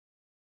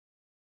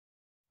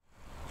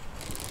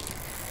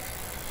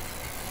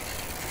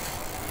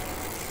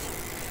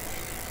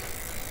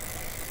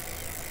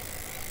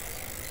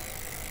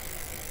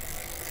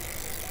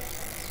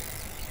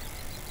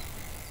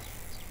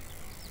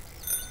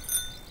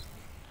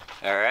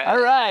All right.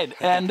 All right.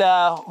 And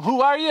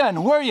who are you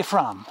and where are you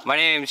from? My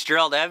name's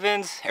Gerald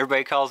Evans.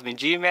 Everybody calls me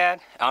G-Man.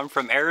 I'm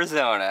from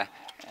Arizona.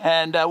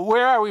 And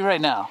where are we right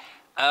now?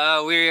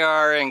 We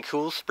are in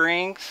Cool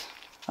Springs.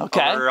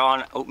 Okay. Over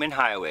on Oatman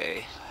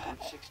Highway.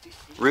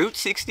 Route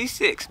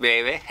 66,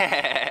 baby.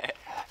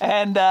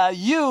 And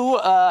you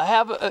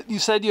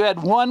said you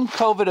had one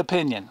COVID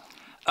opinion.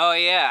 Oh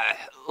yeah,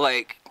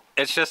 like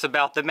it's just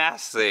about the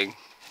mask thing.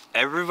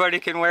 Everybody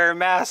can wear a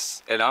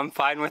mask, and I'm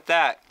fine with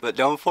that, but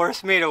don't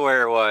force me to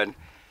wear one.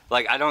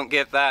 Like, I don't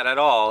get that at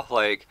all.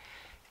 Like,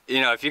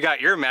 you know, if you got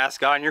your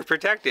mask on, you're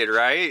protected,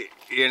 right?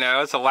 You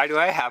know, so why do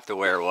I have to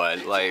wear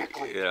one? Like,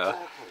 you know,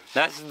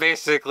 that's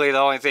basically the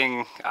only thing,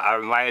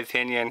 in my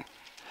opinion.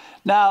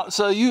 Now,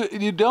 so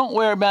you don't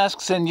wear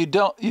masks and you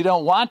don't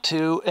want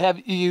to.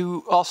 Have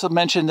you also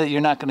mentioned that you're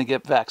not going to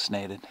get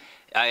vaccinated?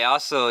 I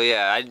also,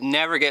 yeah, I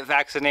never get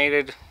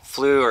vaccinated,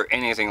 flu or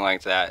anything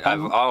like that.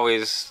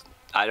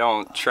 I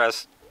don't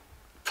trust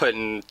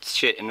putting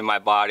shit into my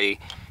body.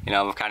 You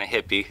know, I'm kind of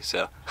hippie,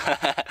 so.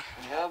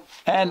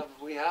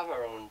 We have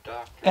our own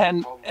doctor.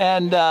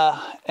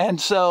 And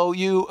so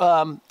you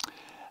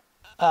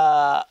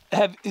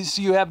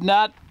have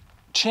not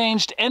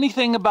changed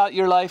anything about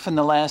your life in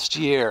the last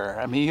year.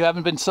 I mean, you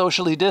haven't been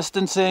socially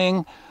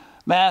distancing,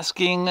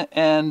 masking,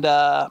 and.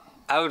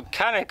 I would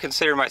kind of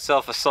consider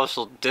myself a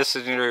social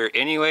distancer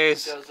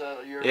anyways.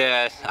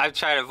 Yeah, I've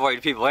tried to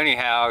avoid people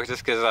anyhow,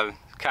 just because I'm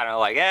kind of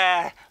like,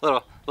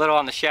 little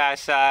on the shy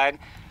side.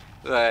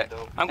 But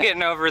I'm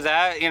getting over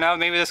that, you know,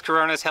 maybe this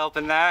corona's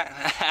helping that.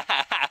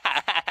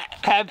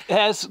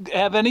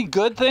 Have any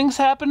good things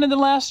happened in the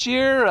last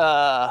year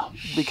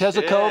because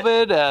of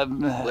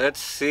COVID? Let's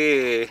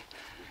see.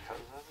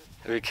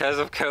 Because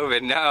of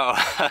COVID, no.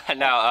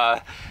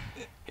 No,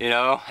 you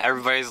know,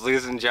 everybody's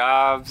losing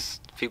jobs.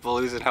 People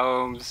losing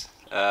homes.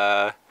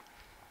 I've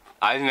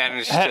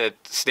managed to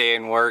stay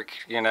in work,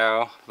 you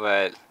know,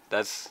 but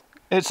that's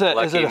is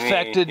it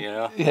affected? Me, you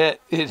know?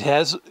 It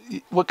has.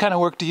 What kind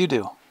of work do you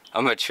do?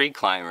 I'm a tree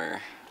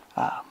climber.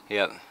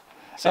 Yep.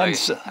 So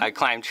I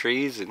climb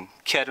trees and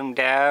cut them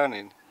down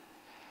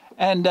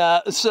and.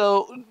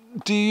 So,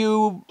 do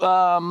you?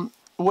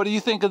 What do you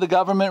think of the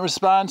government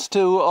response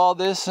to all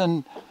this?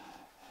 And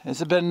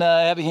has it been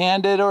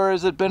heavy-handed, or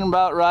has it been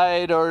about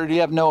right, or do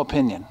you have no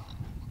opinion?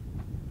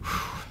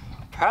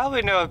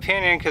 Probably no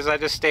opinion because I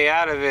just stay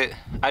out of it.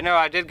 I know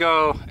I did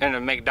go in a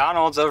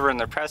McDonald's over in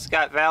the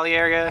Prescott Valley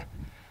area,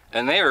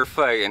 and they were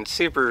fucking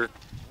super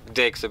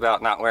dicks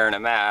about not wearing a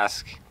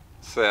mask.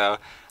 So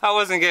I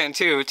wasn't getting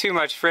too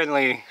much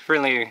friendly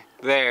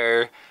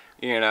there,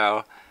 you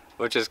know,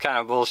 which is kind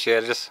of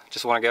bullshit. I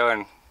just want to go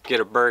and get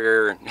a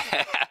burger and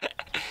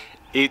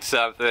eat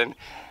something.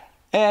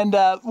 And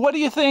what do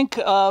you think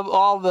of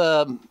all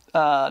the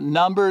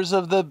numbers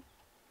of the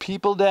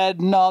people dead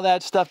and all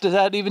that stuff? Does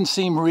that even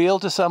seem real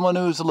to someone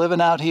who's living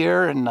out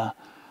here in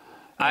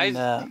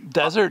the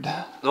desert?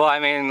 Well, I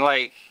mean,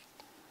 like,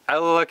 I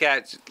look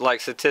at like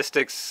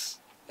statistics,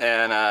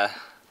 and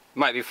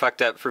might be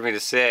fucked up for me to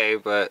say,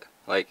 but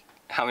like,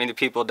 how many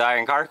people die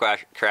in car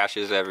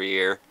crashes every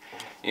year?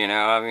 You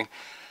know, I mean,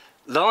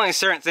 the only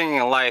certain thing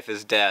in life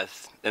is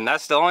death. And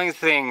that's the only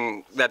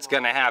thing that's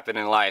gonna happen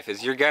in life,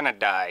 is you're gonna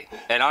die.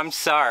 And I'm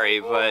sorry,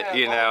 but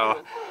you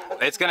know,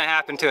 it's gonna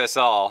happen to us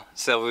all.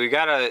 So we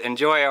gotta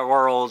enjoy our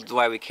world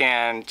while we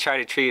can, try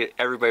to treat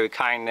everybody with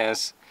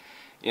kindness.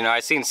 You know,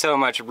 I've seen so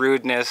much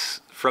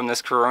rudeness from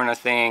this corona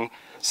thing,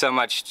 so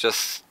much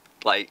just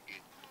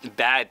like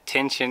bad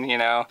tension, you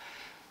know,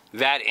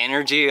 bad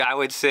energy, I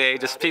would say,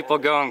 just people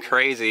going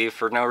crazy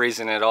for no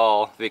reason at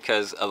all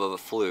because of a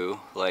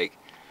flu. Like,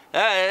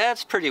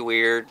 that's pretty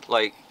weird.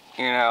 Like,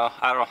 you know,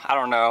 I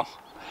don't know.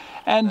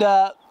 And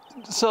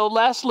so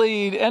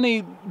lastly,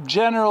 any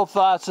general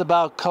thoughts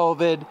about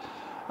COVID?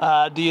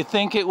 Do you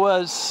think it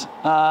was,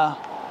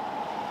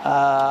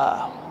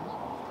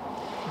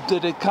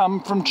 did it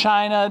come from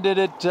China? Did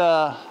it,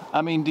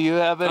 I mean, do you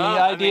have any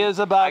ideas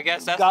about I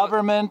guess that's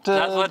government?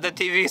 That's what the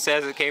TV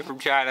says, it came from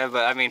China,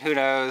 but I mean, who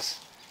knows?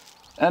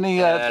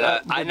 Any?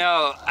 I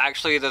know,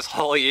 actually, this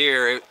whole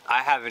year,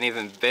 I haven't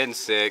even been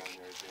sick.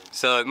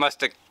 So it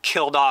must have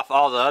killed off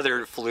all the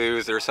other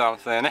flus or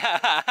something.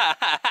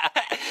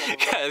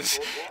 Because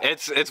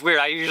it's weird.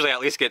 I usually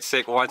at least get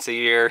sick once a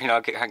year. You know,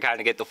 I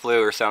kind of get the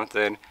flu or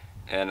something.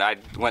 And I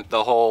went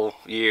the whole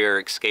year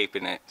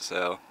escaping it.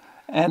 So.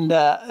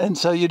 And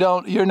so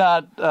you're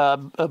not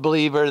a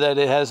believer that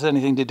it has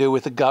anything to do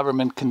with a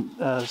government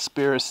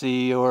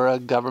conspiracy or a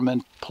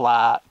government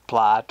plot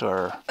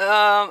or.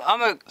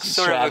 I'm a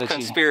sort strategy. of a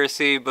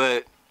conspiracy,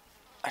 but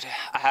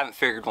I haven't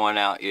figured one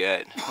out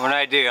yet. When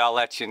I do, I'll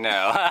let you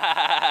know.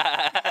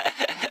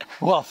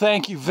 Well,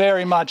 thank you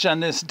very much on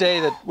this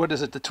day. What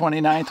is it, the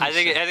 29th? I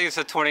think it's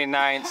the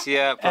 29th,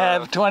 yeah.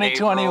 Of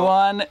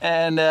 2021,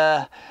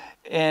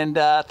 and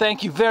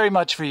thank you very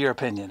much for your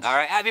opinions. All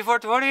right, happy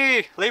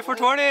 420, late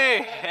 420.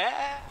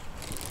 Yeah.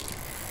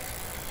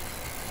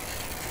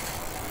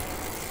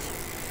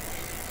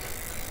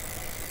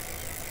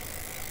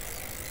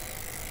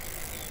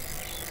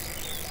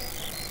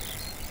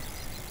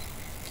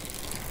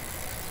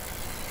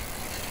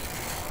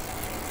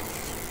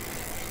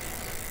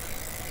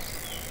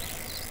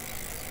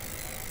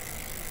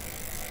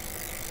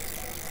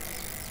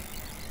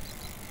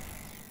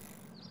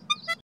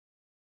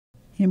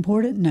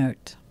 Important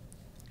note.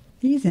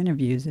 These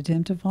interviews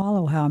attempt to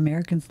follow how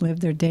Americans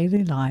live their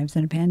daily lives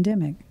in a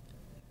pandemic,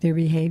 their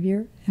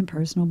behavior, and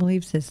personal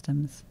belief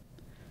systems.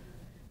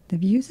 The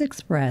views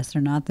expressed are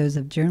not those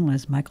of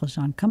journalist Michael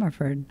Sean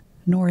Comerford,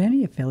 nor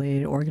any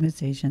affiliated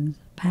organizations,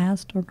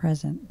 past or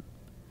present.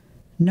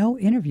 No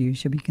interview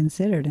should be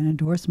considered an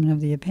endorsement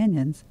of the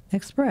opinions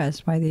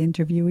expressed by the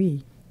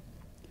interviewee.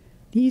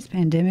 These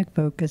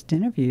pandemic-focused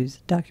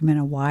interviews document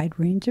a wide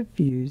range of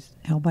views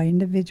held by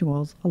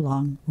individuals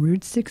along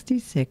Route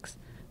 66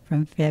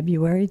 from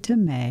February to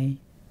May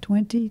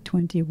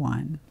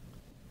 2021.